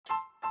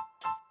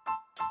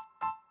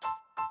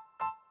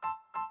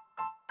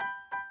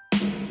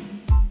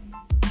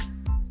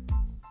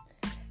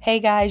Hey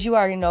guys, you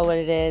already know what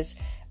it is.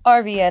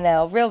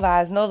 RVNL, Real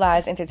Vibes, No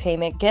Lies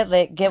Entertainment. Get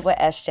lit, get with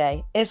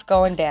SJ. It's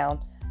going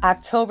down.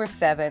 October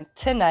 7th,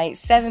 tonight,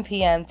 7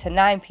 p.m. to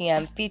 9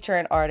 p.m.,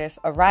 featuring artist,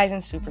 a rising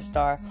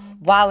superstar,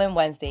 Wildin'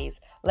 Wednesdays.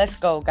 Let's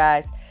go,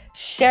 guys.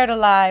 Share the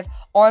live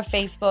on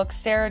Facebook,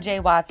 Sarah J.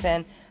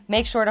 Watson.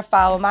 Make sure to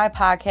follow my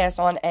podcast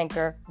on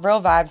Anchor,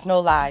 Real Vibes, No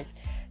Lies.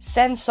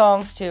 Send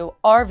songs to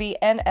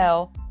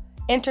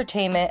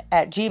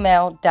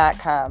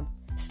rvnlentertainment@gmail.com.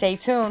 Stay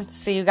tuned.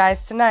 See you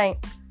guys tonight.